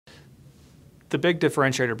The big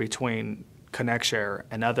differentiator between ConnectShare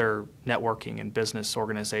and other networking and business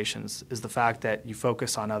organizations is the fact that you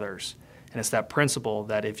focus on others. And it's that principle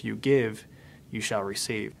that if you give, you shall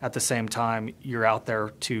receive. At the same time, you're out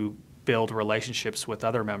there to build relationships with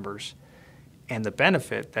other members. And the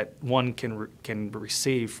benefit that one can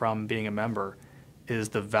receive from being a member is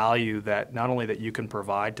the value that not only that you can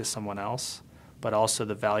provide to someone else, but also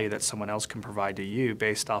the value that someone else can provide to you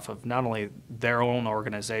based off of not only their own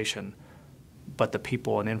organization, but the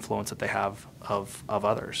people and influence that they have of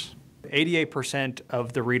others. 88%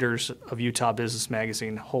 of the readers of Utah Business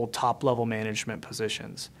Magazine hold top-level management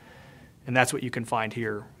positions, and that's what you can find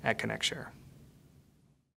here at ConnectShare.